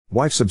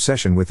Wife's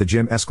obsession with the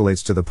gym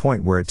escalates to the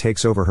point where it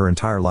takes over her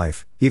entire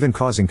life, even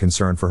causing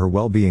concern for her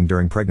well-being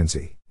during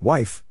pregnancy.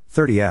 Wife,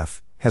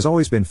 30F, has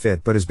always been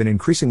fit but has been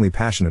increasingly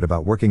passionate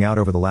about working out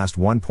over the last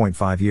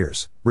 1.5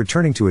 years,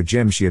 returning to a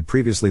gym she had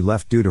previously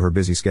left due to her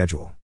busy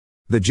schedule.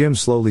 The gym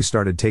slowly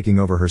started taking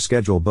over her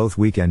schedule both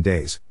weekend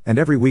days, and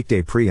every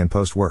weekday pre- and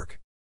post-work.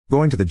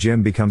 Going to the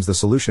gym becomes the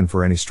solution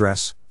for any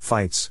stress,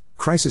 fights,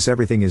 crisis.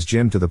 Everything is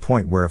gym, to the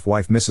point where if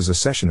wife misses a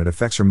session it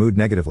affects her mood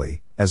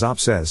negatively, as Op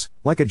says,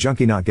 like a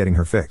junkie not getting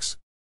her fix.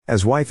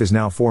 As wife is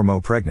now 4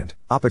 months pregnant,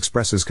 Op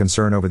expresses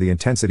concern over the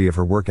intensity of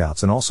her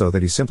workouts and also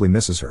that he simply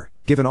misses her,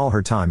 given all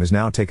her time is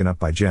now taken up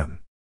by gym.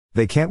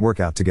 They can't work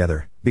out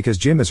together, because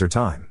gym is her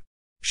time.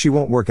 She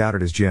won't work out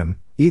at his gym,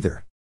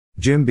 either.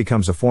 Gym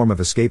becomes a form of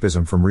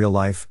escapism from real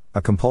life,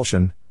 a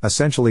compulsion,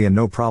 essentially, and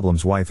no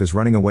problems wife is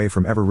running away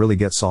from ever really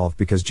get solved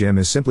because gym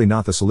is simply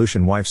not the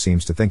solution wife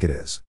seems to think it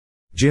is.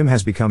 Gym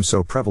has become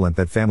so prevalent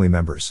that family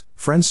members,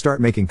 friends start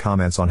making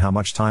comments on how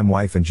much time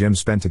wife and gym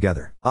spend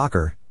together.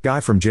 Ocker, guy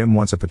from gym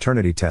wants a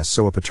paternity test,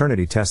 so a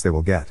paternity test they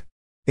will get.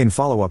 In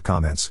follow-up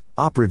comments,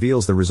 Op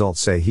reveals the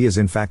results say he is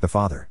in fact the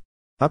father.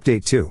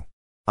 Update 2.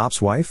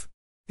 Op's wife?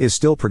 Is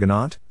still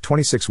pregnant,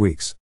 26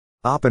 weeks.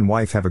 Op and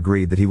wife have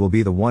agreed that he will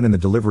be the one in the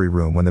delivery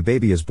room when the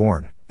baby is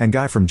born, and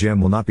guy from gym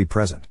will not be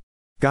present.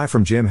 Guy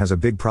from gym has a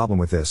big problem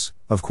with this,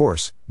 of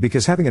course,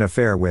 because having an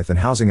affair with and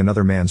housing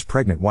another man's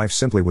pregnant wife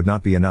simply would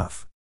not be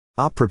enough.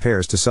 Op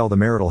prepares to sell the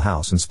marital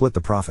house and split the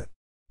profit.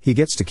 He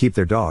gets to keep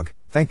their dog,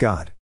 thank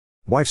God.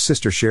 Wife's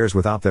sister shares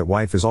with Op that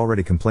wife is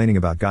already complaining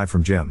about guy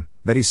from gym,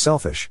 that he's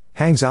selfish,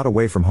 hangs out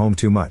away from home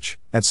too much,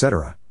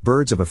 etc.,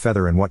 birds of a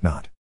feather and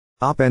whatnot.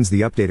 Op ends the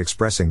update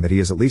expressing that he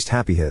is at least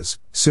happy his,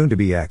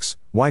 soon-to-be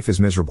ex-wife is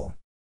miserable.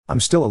 I'm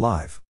still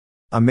alive.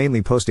 I'm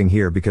mainly posting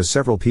here because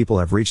several people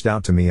have reached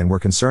out to me and were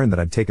concerned that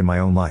I'd taken my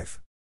own life.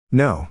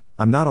 No,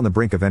 I'm not on the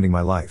brink of ending my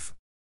life.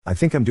 I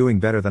think I'm doing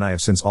better than I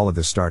have since all of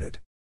this started.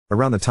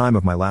 Around the time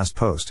of my last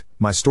post,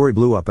 my story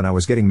blew up and I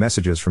was getting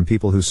messages from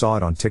people who saw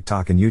it on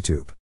TikTok and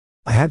YouTube.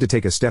 I had to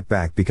take a step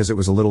back because it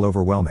was a little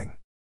overwhelming.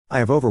 I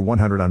have over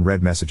 100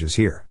 unread messages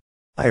here.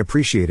 I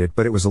appreciate it,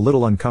 but it was a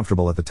little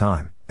uncomfortable at the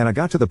time, and I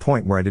got to the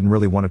point where I didn't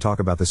really want to talk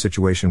about the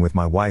situation with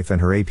my wife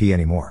and her AP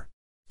anymore.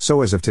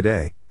 So as of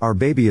today, our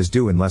baby is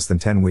due in less than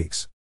 10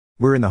 weeks.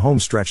 We're in the home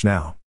stretch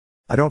now.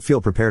 I don't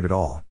feel prepared at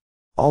all.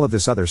 All of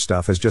this other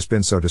stuff has just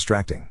been so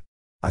distracting.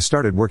 I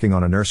started working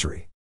on a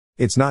nursery.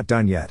 It's not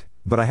done yet,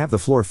 but I have the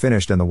floor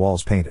finished and the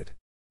walls painted.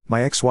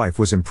 My ex-wife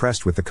was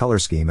impressed with the color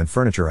scheme and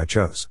furniture I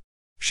chose.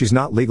 She's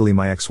not legally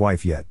my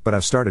ex-wife yet, but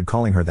I've started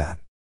calling her that.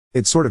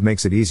 It sort of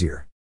makes it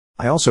easier.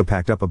 I also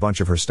packed up a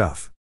bunch of her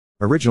stuff.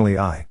 Originally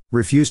I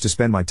refused to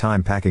spend my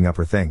time packing up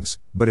her things,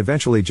 but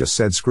eventually just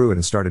said screw it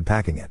and started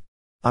packing it.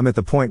 I'm at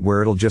the point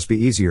where it'll just be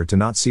easier to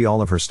not see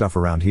all of her stuff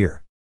around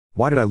here.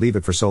 Why did I leave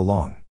it for so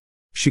long?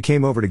 She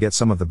came over to get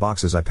some of the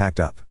boxes I packed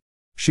up.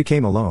 She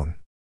came alone.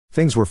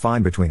 Things were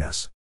fine between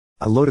us.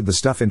 I loaded the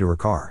stuff into her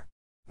car.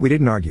 We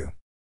didn't argue.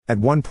 At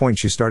one point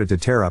she started to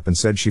tear up and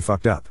said she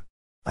fucked up.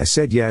 I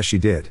said yeah she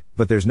did,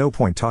 but there's no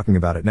point talking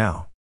about it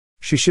now.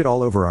 She shit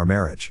all over our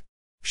marriage.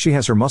 She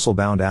has her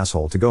muscle-bound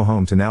asshole to go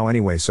home to now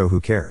anyway, so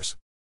who cares?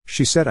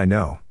 She said I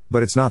know,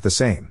 but it's not the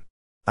same.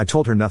 I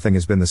told her nothing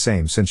has been the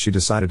same since she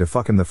decided to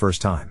fuck him the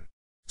first time.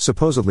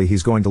 Supposedly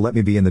he's going to let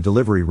me be in the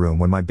delivery room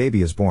when my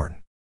baby is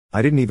born.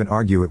 I didn't even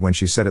argue it when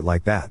she said it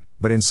like that,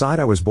 but inside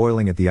I was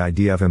boiling at the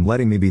idea of him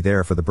letting me be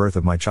there for the birth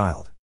of my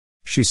child.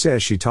 She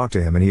says she talked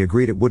to him and he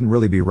agreed it wouldn't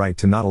really be right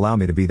to not allow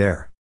me to be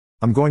there.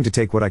 I'm going to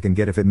take what I can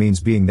get if it means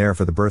being there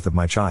for the birth of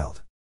my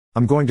child.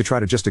 I'm going to try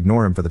to just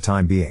ignore him for the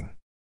time being.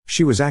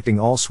 She was acting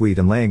all sweet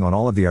and laying on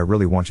all of the I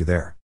really want you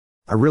there.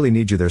 I really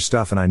need you there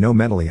stuff, and I know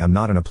mentally I'm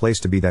not in a place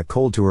to be that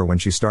cold to her when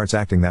she starts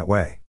acting that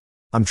way.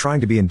 I'm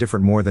trying to be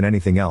indifferent more than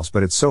anything else,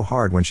 but it's so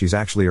hard when she's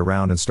actually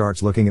around and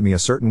starts looking at me a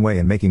certain way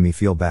and making me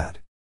feel bad.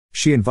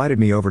 She invited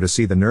me over to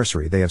see the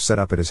nursery they have set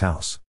up at his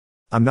house.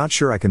 I'm not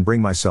sure I can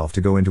bring myself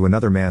to go into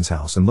another man's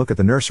house and look at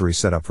the nursery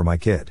set up for my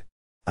kid.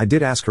 I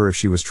did ask her if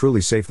she was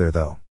truly safe there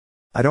though.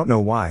 I don't know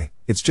why,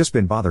 it's just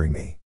been bothering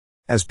me.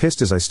 As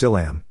pissed as I still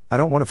am, I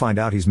don't want to find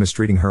out he's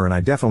mistreating her, and I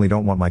definitely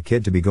don't want my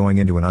kid to be going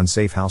into an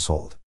unsafe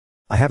household.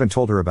 I haven't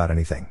told her about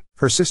anything.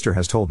 Her sister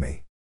has told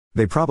me.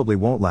 They probably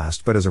won't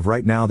last, but as of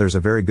right now there's a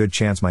very good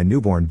chance my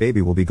newborn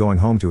baby will be going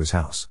home to his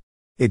house.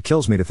 It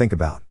kills me to think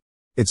about.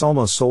 It's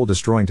almost soul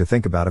destroying to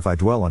think about if I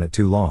dwell on it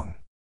too long.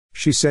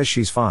 She says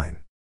she's fine.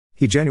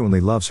 He genuinely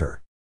loves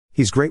her.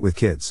 He's great with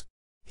kids.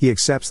 He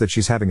accepts that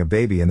she's having a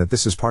baby and that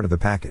this is part of the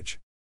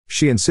package.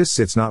 She insists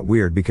it's not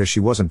weird because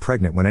she wasn't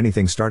pregnant when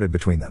anything started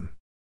between them.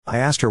 I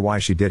asked her why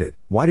she did it,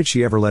 why did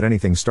she ever let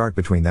anything start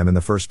between them in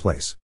the first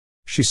place?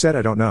 She said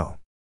I don't know.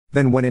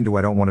 Then went into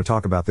I don't want to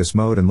talk about this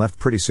mode and left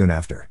pretty soon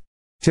after.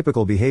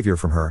 Typical behavior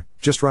from her,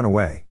 just run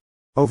away.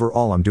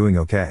 Overall I'm doing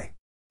okay.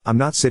 I'm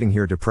not sitting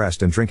here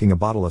depressed and drinking a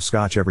bottle of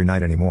scotch every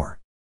night anymore.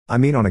 I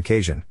mean on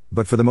occasion,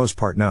 but for the most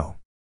part no.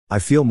 I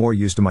feel more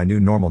used to my new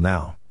normal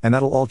now, and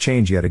that'll all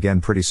change yet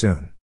again pretty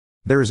soon.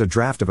 There is a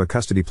draft of a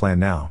custody plan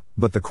now,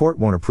 but the court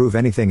won't approve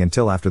anything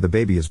until after the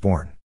baby is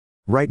born.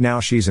 Right now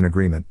she's in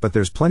agreement, but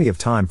there's plenty of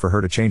time for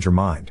her to change her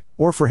mind,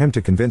 or for him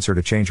to convince her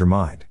to change her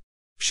mind.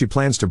 She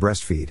plans to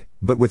breastfeed,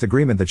 but with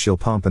agreement that she'll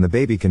pump and the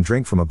baby can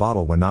drink from a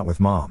bottle when not with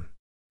mom.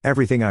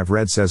 Everything I've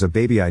read says a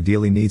baby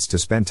ideally needs to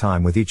spend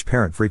time with each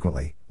parent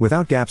frequently,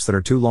 without gaps that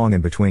are too long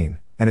in between,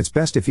 and it's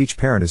best if each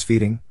parent is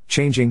feeding,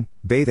 changing,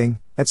 bathing,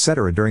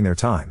 etc. during their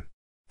time.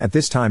 At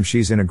this time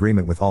she's in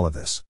agreement with all of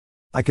this.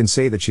 I can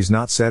say that she's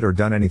not said or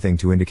done anything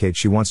to indicate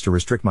she wants to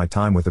restrict my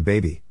time with the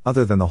baby,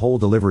 other than the whole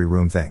delivery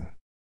room thing.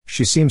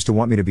 She seems to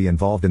want me to be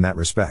involved in that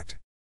respect.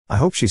 I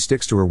hope she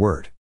sticks to her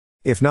word.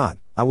 If not,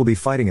 I will be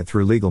fighting it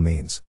through legal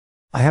means.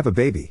 I have a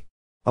baby.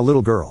 A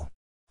little girl.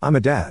 I'm a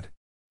dad.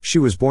 She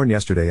was born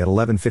yesterday at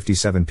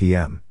 11:57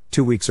 p.m.,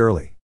 2 weeks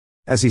early.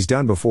 As he's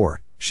done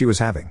before, she was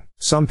having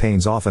some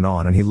pains off and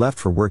on and he left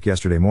for work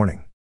yesterday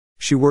morning.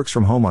 She works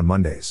from home on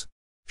Mondays.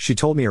 She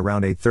told me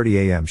around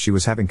 8:30 a.m. she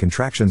was having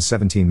contractions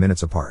 17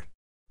 minutes apart.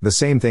 The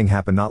same thing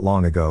happened not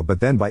long ago, but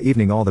then by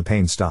evening all the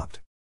pain stopped.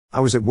 I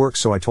was at work,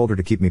 so I told her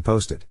to keep me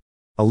posted.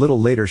 A little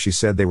later she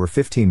said they were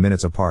 15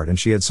 minutes apart and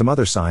she had some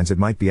other signs it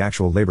might be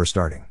actual labor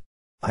starting.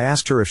 I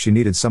asked her if she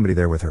needed somebody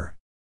there with her.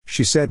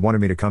 She said wanted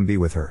me to come be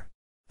with her.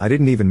 I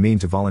didn't even mean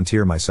to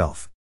volunteer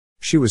myself.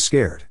 She was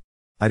scared.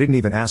 I didn't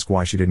even ask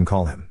why she didn't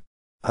call him.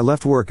 I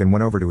left work and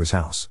went over to his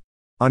house.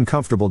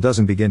 Uncomfortable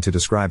doesn't begin to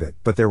describe it,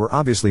 but there were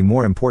obviously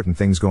more important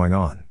things going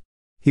on.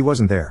 He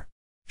wasn't there.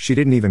 She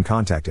didn't even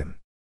contact him.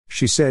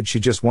 She said she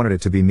just wanted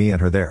it to be me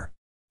and her there.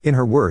 In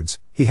her words,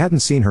 he hadn't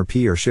seen her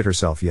pee or shit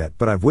herself yet,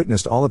 but I've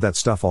witnessed all of that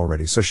stuff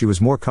already, so she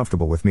was more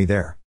comfortable with me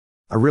there.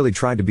 I really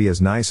tried to be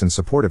as nice and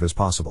supportive as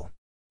possible.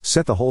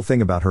 Set the whole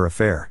thing about her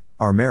affair,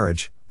 our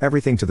marriage,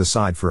 everything to the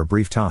side for a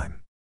brief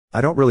time. I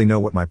don't really know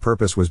what my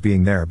purpose was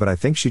being there, but I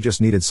think she just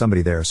needed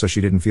somebody there so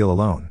she didn't feel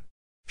alone.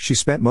 She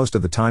spent most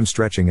of the time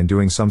stretching and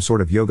doing some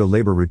sort of yoga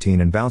labor routine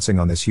and bouncing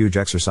on this huge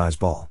exercise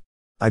ball.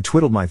 I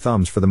twiddled my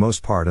thumbs for the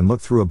most part and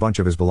looked through a bunch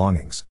of his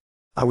belongings.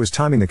 I was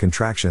timing the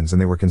contractions and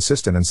they were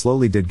consistent and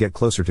slowly did get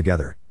closer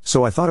together,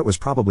 so I thought it was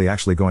probably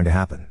actually going to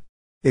happen.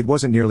 It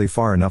wasn't nearly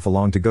far enough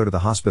along to go to the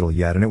hospital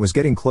yet, and it was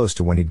getting close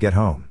to when he'd get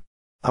home.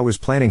 I was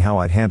planning how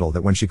I'd handle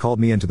that when she called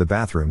me into the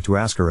bathroom to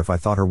ask her if I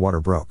thought her water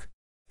broke.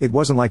 It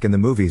wasn't like in the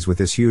movies with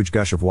this huge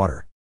gush of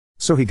water.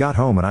 So he got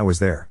home and I was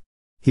there.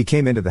 He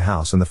came into the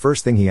house and the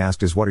first thing he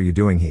asked is, "What are you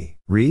doing,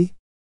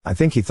 I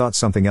think he thought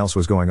something else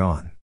was going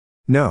on.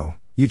 "No,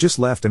 you just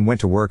left and went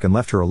to work and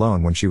left her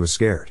alone when she was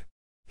scared."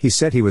 He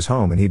said he was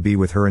home and he'd be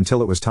with her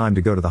until it was time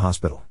to go to the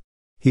hospital.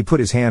 He put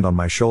his hand on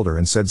my shoulder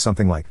and said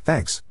something like,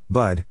 "Thanks,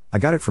 bud, I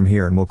got it from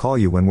here and we'll call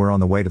you when we're on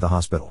the way to the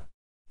hospital."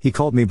 He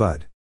called me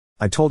bud.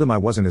 I told him I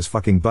wasn't his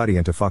fucking buddy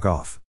and to fuck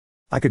off.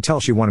 I could tell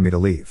she wanted me to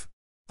leave.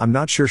 I'm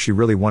not sure she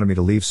really wanted me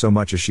to leave so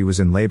much as she was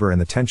in labor and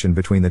the tension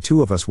between the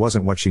two of us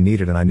wasn't what she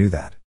needed, and I knew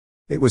that.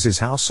 It was his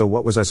house, so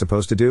what was I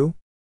supposed to do?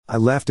 I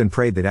left and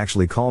prayed they'd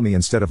actually call me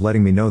instead of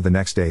letting me know the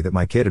next day that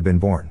my kid had been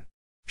born.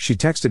 She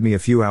texted me a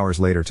few hours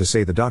later to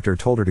say the doctor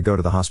told her to go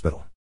to the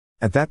hospital.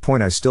 At that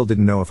point I still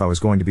didn't know if I was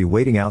going to be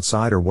waiting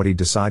outside or what he'd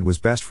decide was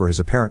best for his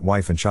apparent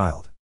wife and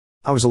child.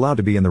 I was allowed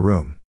to be in the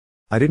room.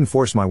 I didn't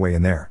force my way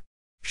in there.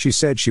 She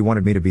said she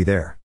wanted me to be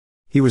there.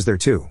 He was there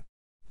too.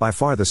 By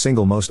far the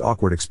single most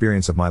awkward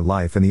experience of my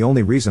life, and the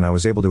only reason I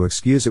was able to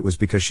excuse it was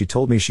because she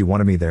told me she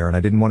wanted me there and I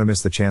didn't want to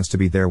miss the chance to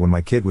be there when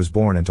my kid was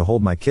born and to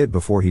hold my kid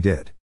before he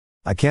did.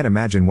 I can't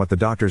imagine what the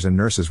doctors and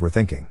nurses were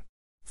thinking.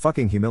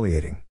 Fucking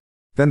humiliating.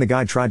 Then the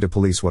guy tried to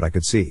police what I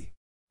could see.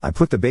 I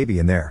put the baby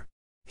in there.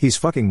 He's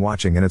fucking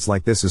watching and it's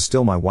like this is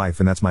still my wife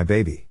and that's my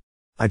baby.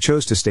 I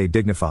chose to stay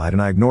dignified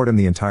and I ignored him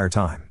the entire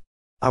time.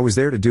 I was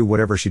there to do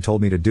whatever she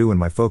told me to do and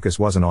my focus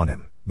wasn't on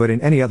him, but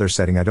in any other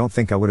setting I don't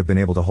think I would have been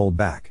able to hold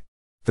back.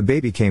 The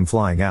baby came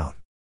flying out.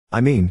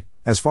 I mean,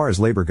 as far as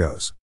labor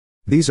goes.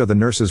 These are the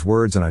nurse's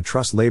words and I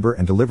trust labor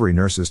and delivery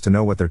nurses to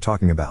know what they're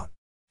talking about.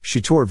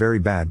 She tore very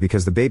bad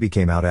because the baby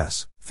came out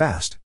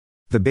fast.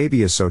 The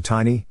baby is so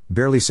tiny,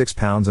 barely 6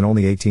 pounds and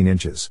only 18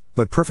 inches,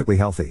 but perfectly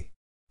healthy.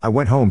 I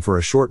went home for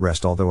a short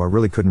rest, although I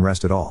really couldn't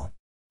rest at all.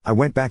 I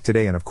went back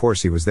today and of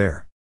course he was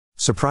there.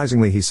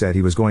 Surprisingly he said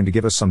he was going to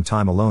give us some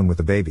time alone with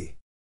the baby.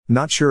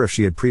 Not sure if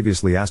she had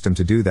previously asked him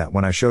to do that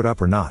when I showed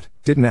up or not,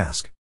 didn't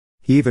ask.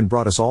 He even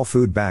brought us all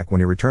food back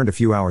when he returned a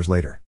few hours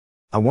later.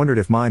 I wondered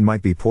if mine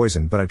might be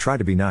poisoned, but I tried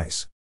to be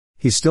nice.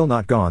 He's still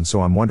not gone,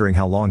 so I'm wondering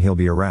how long he'll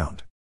be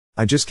around.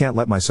 I just can't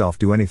let myself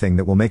do anything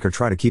that will make her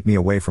try to keep me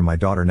away from my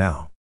daughter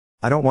now.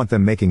 I don't want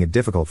them making it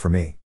difficult for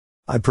me.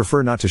 I'd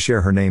prefer not to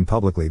share her name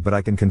publicly, but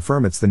I can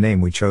confirm it's the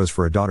name we chose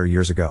for a daughter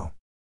years ago.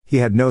 He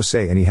had no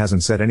say and he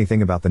hasn't said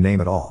anything about the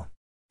name at all.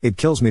 It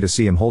kills me to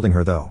see him holding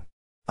her though.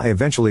 I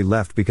eventually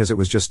left because it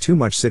was just too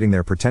much sitting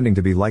there pretending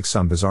to be like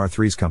some bizarre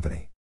Three's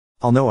Company.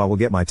 I'll know I will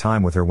get my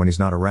time with her when he's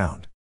not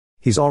around.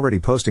 He's already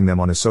posting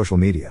them on his social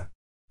media.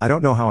 I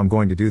don't know how I'm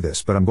going to do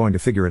this, but I'm going to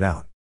figure it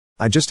out.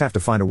 I just have to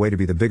find a way to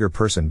be the bigger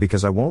person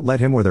because I won't let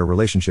him or their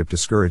relationship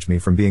discourage me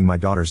from being my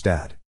daughter's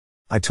dad.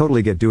 I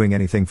totally get doing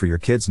anything for your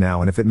kids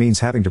now, and if it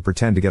means having to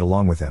pretend to get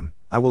along with him,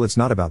 I will. It's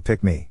not about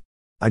pick me.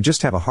 I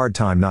just have a hard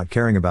time not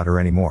caring about her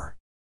anymore.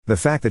 The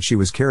fact that she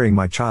was carrying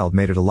my child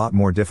made it a lot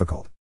more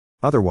difficult.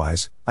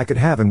 Otherwise, I could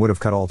have and would have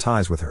cut all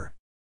ties with her.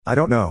 I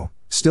don't know,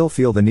 still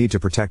feel the need to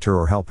protect her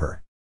or help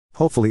her.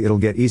 Hopefully it'll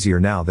get easier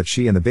now that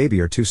she and the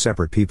baby are two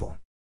separate people.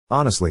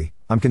 Honestly,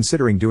 I'm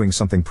considering doing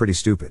something pretty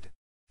stupid.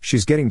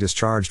 She's getting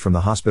discharged from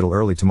the hospital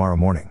early tomorrow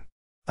morning.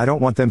 I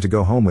don't want them to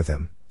go home with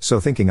him, so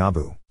thinking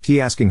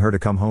he asking her to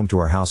come home to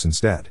our house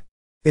instead.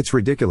 It's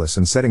ridiculous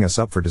and setting us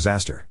up for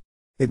disaster.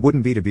 It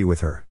wouldn't be to be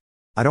with her.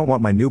 I don't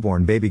want my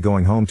newborn baby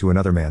going home to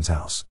another man's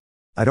house.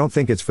 I don't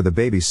think it's for the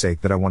baby's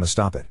sake that I want to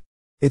stop it.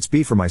 It's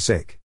be for my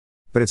sake.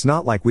 But it's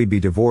not like we'd be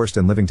divorced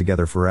and living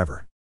together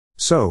forever.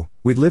 So,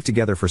 we'd live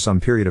together for some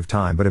period of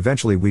time but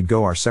eventually we'd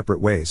go our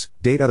separate ways,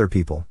 date other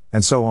people,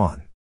 and so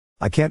on.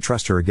 I can't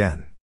trust her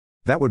again.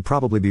 That would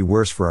probably be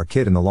worse for our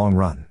kid in the long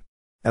run.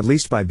 At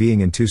least by being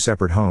in two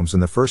separate homes in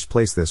the first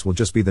place this will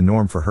just be the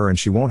norm for her and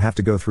she won't have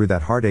to go through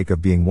that heartache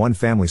of being one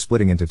family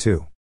splitting into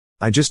two.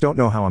 I just don't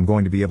know how I'm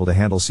going to be able to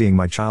handle seeing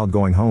my child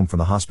going home from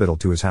the hospital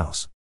to his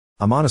house.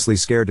 I'm honestly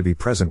scared to be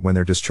present when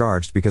they're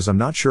discharged because I'm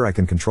not sure I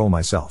can control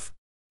myself.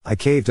 I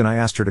caved and I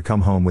asked her to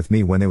come home with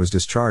me when they was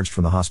discharged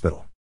from the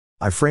hospital.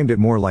 I framed it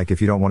more like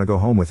if you don't want to go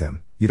home with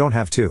him, you don't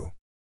have to.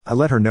 I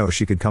let her know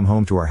she could come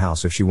home to our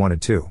house if she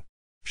wanted to.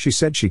 She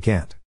said she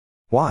can't.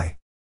 Why?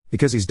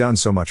 Because he's done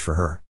so much for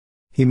her.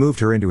 He moved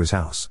her into his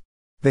house.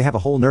 They have a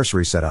whole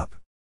nursery set up.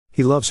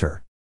 He loves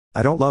her.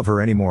 I don't love her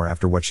anymore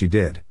after what she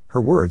did, her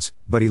words,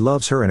 but he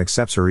loves her and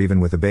accepts her even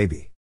with a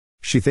baby.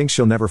 She thinks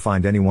she'll never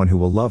find anyone who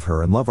will love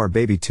her and love our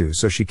baby too,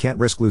 so she can't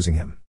risk losing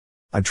him.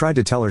 I tried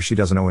to tell her she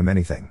doesn't owe him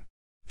anything.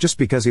 Just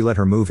because he let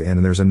her move in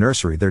and there's a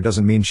nursery there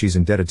doesn't mean she's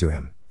indebted to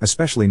him,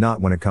 especially not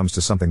when it comes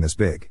to something this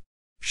big.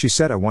 She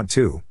said I want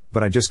to,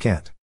 but I just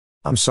can't.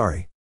 I'm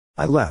sorry.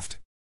 I left.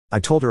 I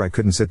told her I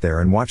couldn't sit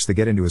there and watch the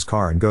get into his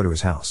car and go to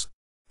his house.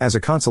 As a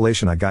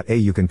consolation I got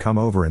you can come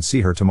over and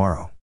see her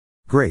tomorrow.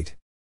 Great.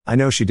 I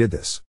know she did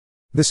this.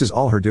 This is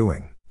all her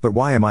doing, but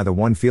why am I the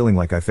one feeling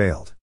like I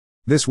failed?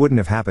 This wouldn't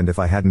have happened if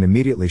I hadn't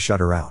immediately shut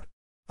her out.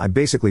 I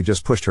basically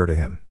just pushed her to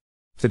him.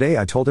 Today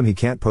I told him he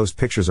can't post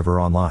pictures of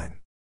her online.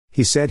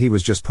 He said he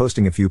was just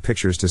posting a few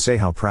pictures to say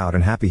how proud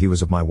and happy he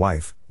was of my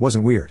wife,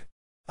 wasn't weird.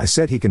 I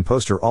said he can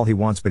post her all he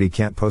wants but he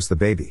can't post the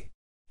baby.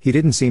 He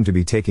didn't seem to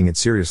be taking it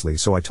seriously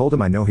so I told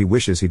him I know he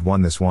wishes he'd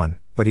won this one,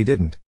 but he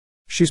didn't.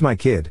 She's my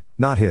kid,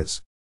 not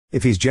his.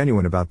 If he's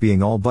genuine about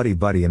being all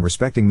buddy-buddy and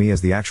respecting me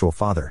as the actual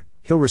father,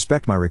 he'll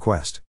respect my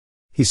request.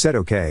 He said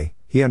okay,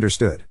 he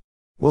understood.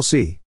 We'll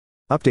see.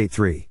 Update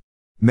 3.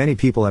 Many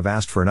people have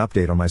asked for an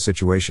update on my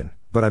situation,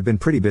 but I've been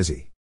pretty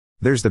busy.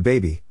 There's the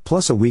baby,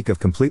 plus a week of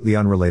completely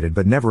unrelated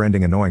but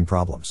never-ending annoying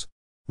problems.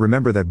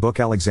 Remember that book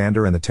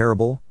Alexander and the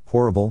Terrible,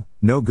 Horrible,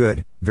 No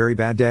Good, Very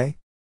Bad Day?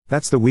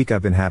 That's the week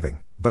I've been having,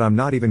 but I'm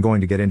not even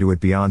going to get into it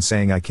beyond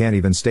saying I can't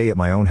even stay at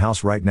my own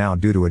house right now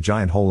due to a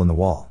giant hole in the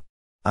wall.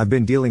 I've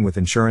been dealing with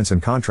insurance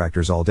and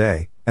contractors all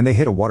day, and they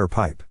hit a water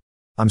pipe.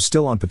 I'm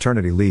still on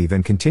paternity leave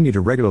and continue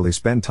to regularly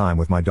spend time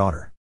with my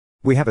daughter.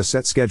 We have a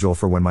set schedule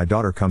for when my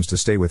daughter comes to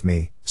stay with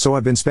me, so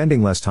I've been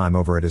spending less time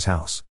over at his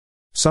house.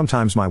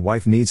 Sometimes my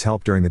wife needs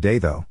help during the day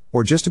though,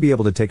 or just to be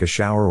able to take a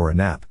shower or a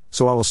nap,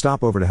 so I will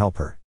stop over to help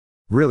her.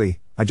 Really,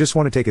 I just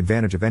want to take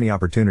advantage of any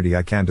opportunity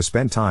I can to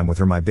spend time with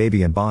her, my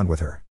baby, and bond with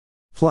her.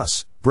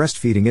 Plus,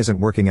 breastfeeding isn't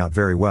working out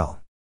very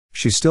well.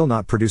 She's still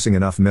not producing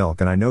enough milk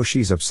and I know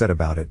she's upset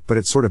about it, but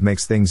it sort of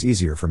makes things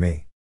easier for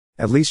me.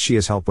 At least she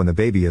has help when the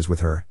baby is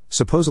with her,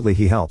 supposedly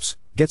he helps,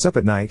 gets up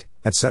at night,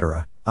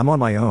 etc. I'm on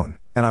my own,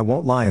 and I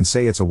won't lie and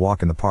say it's a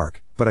walk in the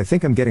park, but I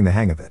think I'm getting the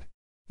hang of it.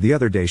 The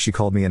other day she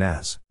called me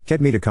and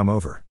get me to come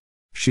over.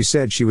 She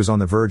said she was on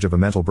the verge of a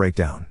mental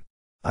breakdown.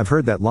 I've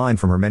heard that line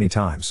from her many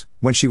times,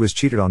 when she was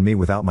cheated on me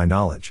without my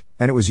knowledge,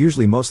 and it was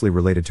usually mostly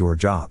related to her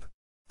job.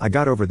 I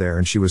got over there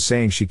and she was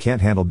saying she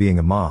can't handle being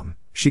a mom,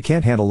 she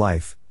can't handle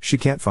life, she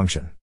can't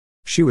function.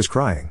 She was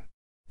crying.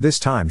 This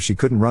time she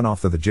couldn't run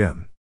off to the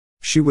gym.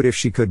 She would if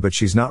she could, but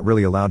she's not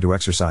really allowed to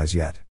exercise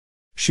yet.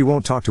 She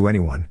won't talk to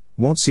anyone,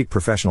 won't seek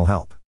professional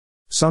help.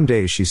 Some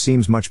days she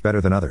seems much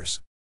better than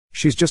others.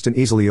 She's just an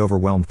easily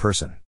overwhelmed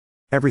person.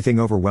 Everything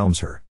overwhelms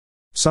her.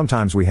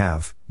 Sometimes we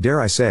have,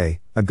 dare I say,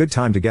 a good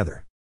time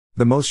together.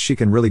 The most she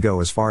can really go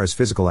as far as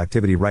physical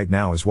activity right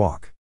now is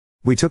walk.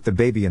 We took the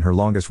baby in her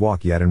longest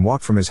walk yet and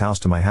walked from his house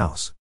to my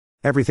house.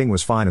 Everything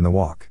was fine in the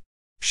walk.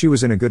 She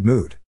was in a good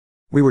mood.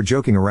 We were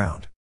joking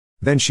around.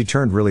 Then she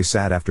turned really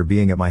sad after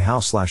being at my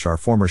house / our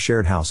former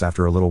shared house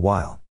after a little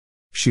while.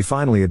 She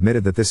finally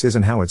admitted that this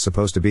isn't how it's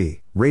supposed to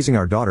be, raising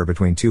our daughter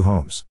between two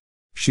homes.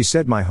 She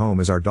said my home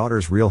is our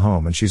daughter's real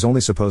home and she's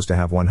only supposed to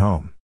have one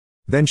home.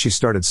 Then she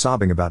started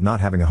sobbing about not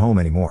having a home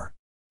anymore.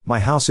 My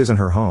house isn't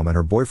her home and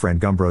her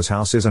boyfriend Gumbro's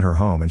house isn't her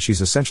home and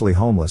she's essentially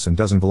homeless and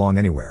doesn't belong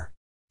anywhere.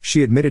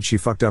 She admitted she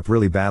fucked up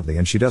really badly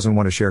and she doesn't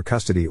want to share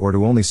custody or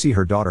to only see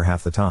her daughter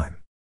half the time.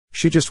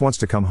 She just wants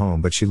to come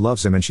home, but she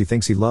loves him and she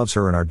thinks he loves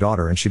her and our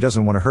daughter and she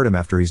doesn't want to hurt him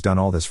after he's done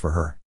all this for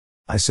her.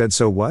 I said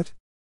so what?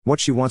 What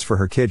she wants for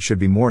her kid should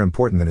be more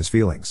important than his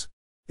feelings.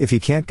 If he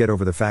can't get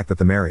over the fact that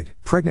the married,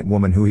 pregnant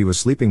woman who he was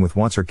sleeping with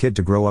wants her kid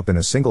to grow up in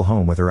a single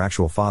home with her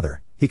actual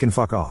father, he can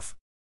fuck off.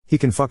 He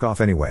can fuck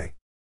off anyway.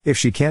 If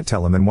she can't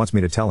tell him and wants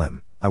me to tell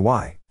him,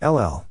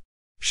 LL.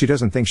 She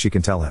doesn't think she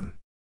can tell him.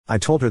 I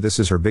told her this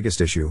is her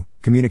biggest issue,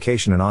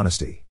 communication and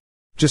honesty.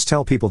 Just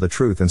tell people the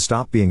truth and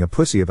stop being a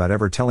pussy about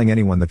ever telling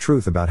anyone the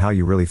truth about how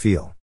you really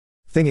feel.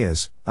 Thing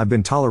is, I've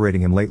been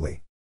tolerating him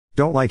lately.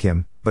 Don't like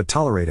him, but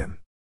tolerate him.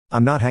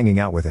 I'm not hanging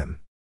out with him.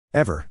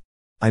 Ever.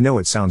 I know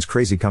it sounds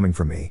crazy coming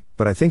from me,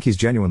 but I think he's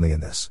genuinely in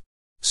this.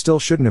 Still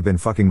shouldn't have been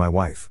fucking my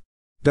wife.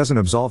 Doesn't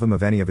absolve him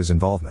of any of his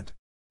involvement.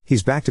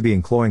 He's back to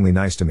being cloyingly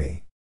nice to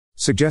me.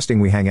 Suggesting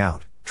we hang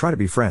out, try to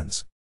be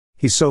friends.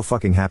 He's so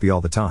fucking happy all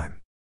the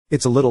time.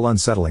 It's a little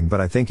unsettling, but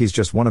I think he's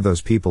just one of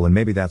those people and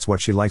maybe that's what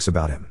she likes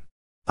about him.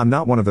 I'm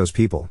not one of those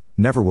people,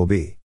 never will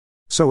be.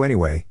 So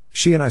anyway,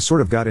 she and I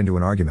sort of got into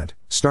an argument,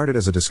 started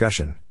as a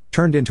discussion,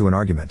 turned into an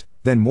argument,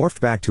 then morphed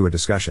back to a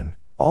discussion,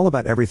 all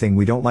about everything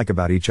we don't like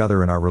about each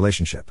other and our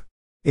relationship.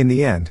 In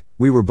the end,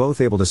 we were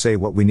both able to say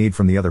what we need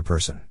from the other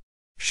person.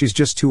 She's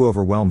just too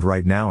overwhelmed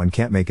right now and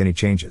can't make any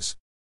changes.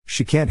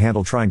 She can't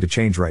handle trying to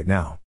change right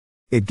now.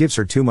 It gives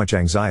her too much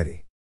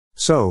anxiety.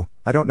 So,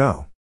 I don't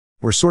know.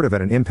 We're sort of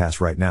at an impasse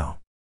right now.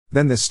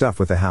 Then this stuff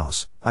with the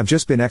house, I've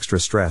just been extra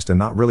stressed and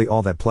not really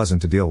all that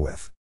pleasant to deal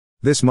with.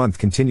 This month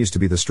continues to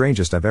be the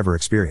strangest I've ever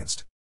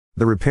experienced.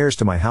 The repairs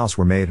to my house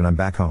were made and I'm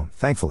back home,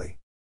 thankfully.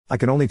 I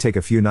can only take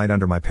a few nights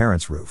under my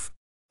parents' roof.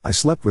 I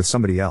slept with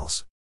somebody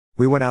else.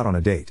 We went out on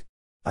a date.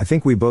 I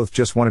think we both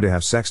just wanted to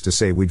have sex to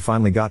say we'd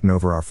finally gotten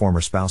over our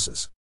former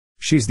spouses.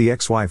 She's the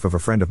ex-wife of a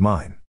friend of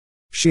mine.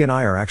 She and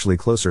I are actually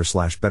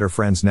closer/better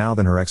friends now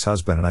than her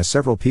ex-husband and I.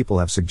 Several people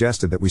have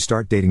suggested that we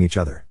start dating each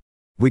other.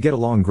 We get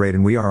along great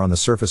and we are on the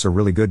surface a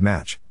really good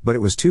match, but it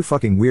was too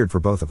fucking weird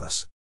for both of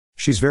us.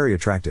 She's very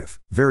attractive,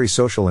 very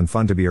social and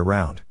fun to be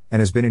around,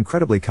 and has been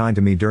incredibly kind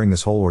to me during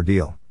this whole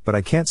ordeal, but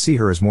I can't see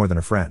her as more than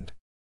a friend.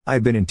 I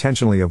had been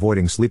intentionally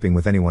avoiding sleeping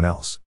with anyone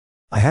else.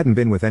 I hadn't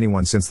been with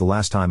anyone since the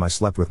last time I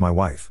slept with my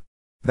wife.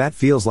 That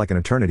feels like an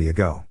eternity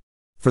ago.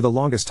 For the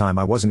longest time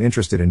I wasn't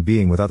interested in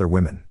being with other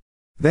women.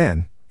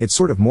 Then, it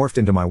sort of morphed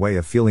into my way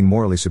of feeling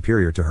morally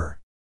superior to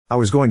her. I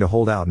was going to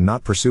hold out and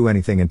not pursue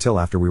anything until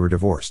after we were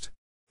divorced.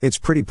 It's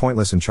pretty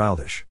pointless and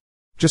childish.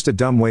 Just a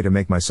dumb way to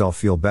make myself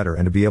feel better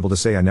and to be able to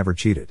say I never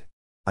cheated.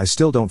 I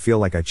still don't feel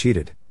like I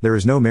cheated, there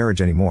is no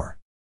marriage anymore.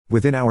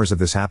 Within hours of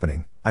this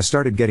happening, I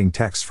started getting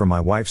texts from my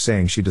wife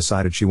saying she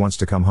decided she wants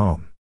to come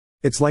home.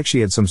 It's like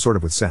she had some sort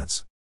of with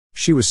sense.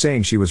 She was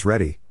saying she was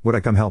ready, would I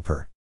come help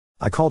her?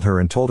 I called her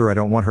and told her I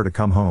don't want her to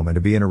come home and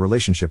to be in a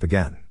relationship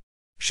again.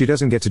 She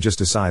doesn't get to just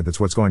decide that's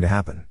what's going to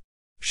happen.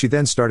 She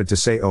then started to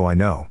say, oh I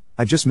know,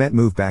 I just meant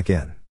move back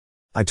in.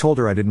 I told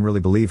her I didn't really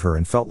believe her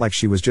and felt like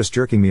she was just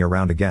jerking me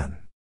around again.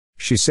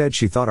 She said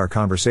she thought our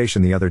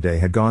conversation the other day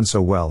had gone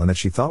so well and that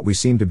she thought we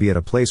seemed to be at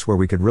a place where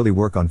we could really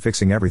work on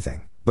fixing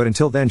everything, but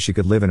until then she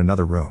could live in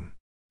another room.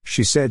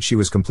 She said she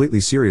was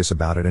completely serious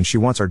about it and she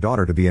wants our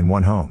daughter to be in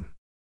one home.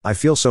 I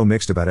feel so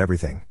mixed about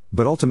everything,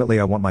 but ultimately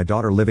I want my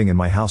daughter living in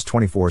my house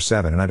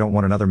 24/7 and I don't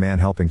want another man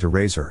helping to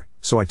raise her,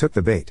 so I took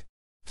the bait.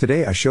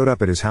 Today I showed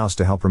up at his house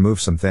to help remove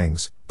some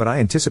things, but I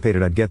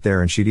anticipated I'd get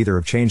there and she'd either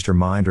have changed her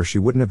mind or she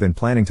wouldn't have been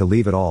planning to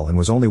leave at all and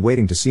was only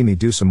waiting to see me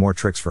do some more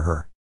tricks for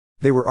her.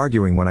 They were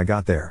arguing when I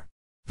got there.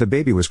 The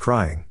baby was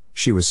crying,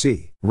 she was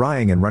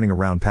crying and running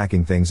around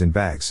packing things in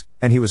bags,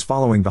 and he was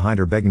following behind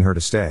her begging her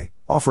to stay,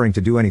 offering to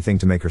do anything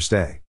to make her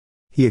stay.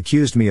 He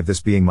accused me of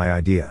this being my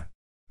idea.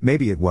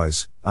 Maybe it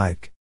was, I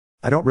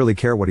don't really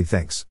care what he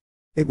thinks.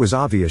 It was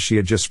obvious she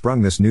had just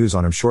sprung this news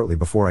on him shortly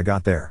before I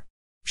got there.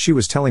 She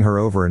was telling her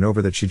over and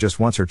over that she just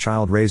wants her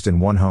child raised in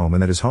one home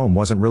and that his home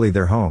wasn't really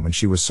their home and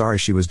she was sorry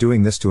she was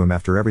doing this to him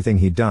after everything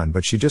he'd done,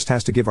 but she just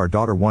has to give our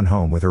daughter one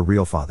home with her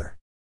real father.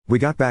 We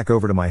got back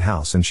over to my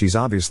house and she's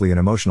obviously an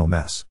emotional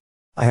mess.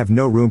 I have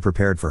no room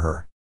prepared for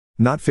her.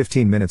 Not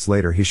 15 minutes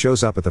later he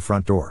shows up at the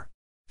front door.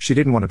 She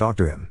didn't want to talk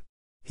to him.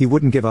 He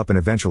wouldn't give up and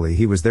eventually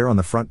he was there on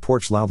the front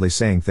porch loudly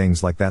saying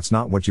things like that's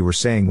not what you were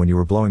saying when you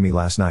were blowing me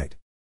last night.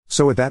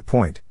 So at that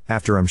point,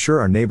 after I'm sure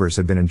our neighbors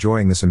had been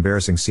enjoying this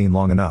embarrassing scene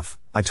long enough,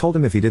 I told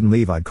him if he didn't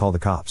leave I'd call the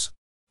cops.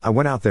 I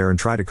went out there and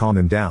tried to calm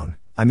him down.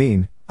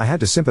 I had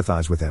to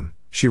sympathize with him.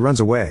 She runs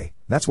away,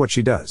 that's what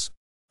she does.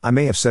 I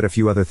may have said a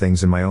few other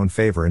things in my own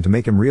favor and to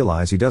make him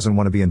realize he doesn't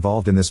want to be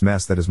involved in this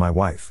mess that is my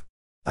wife.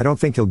 I don't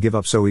think he'll give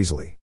up so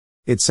easily.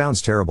 It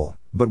sounds terrible,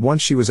 but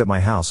once she was at my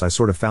house I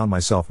sort of found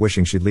myself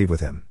wishing she'd leave with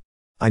him.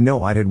 I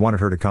know I'd had wanted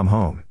her to come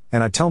home,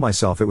 and I tell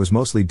myself it was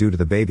mostly due to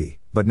the baby,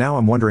 but now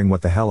I'm wondering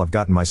what the hell I've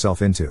gotten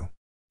myself into.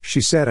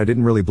 She said I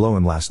didn't really blow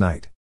him last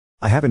night.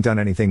 I haven't done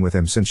anything with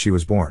him since she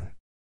was born.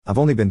 I've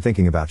only been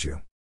thinking about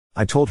you.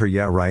 I told her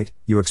yeah right,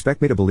 you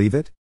expect me to believe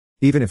it?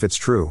 Even if it's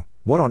true,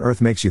 what on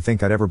earth makes you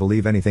think I'd ever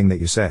believe anything that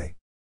you say?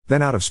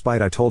 Then out of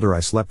spite I told her I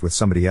slept with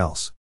somebody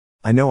else.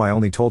 I know I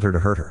only told her to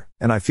hurt her,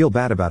 and I feel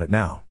bad about it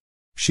now.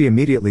 She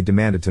immediately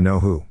demanded to know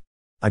who.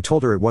 I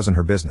told her it wasn't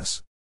her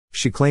business.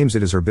 She claims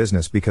it is her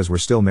business because we're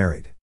still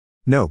married.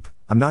 Nope,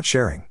 I'm not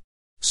sharing.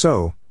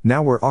 So,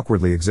 now we're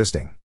awkwardly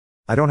existing.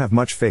 I don't have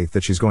much faith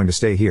that she's going to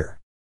stay here.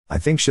 I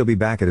think she'll be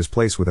back at his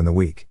place within the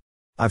week.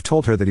 I've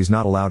told her that he's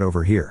not allowed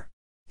over here.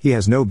 He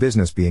has no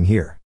business being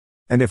here.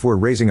 And if we're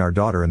raising our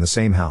daughter in the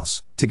same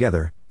house,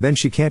 together, then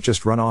she can't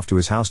just run off to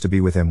his house to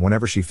be with him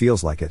whenever she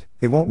feels like it.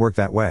 It won't work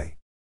that way.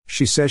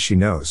 She says she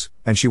knows,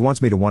 and she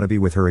wants me to want to be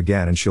with her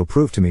again, and she'll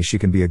prove to me she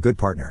can be a good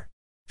partner.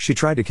 She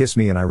tried to kiss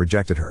me and I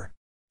rejected her.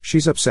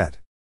 She's upset.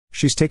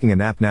 She's taking a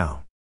nap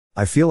now.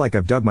 I feel like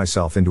I've dug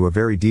myself into a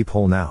very deep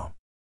hole now.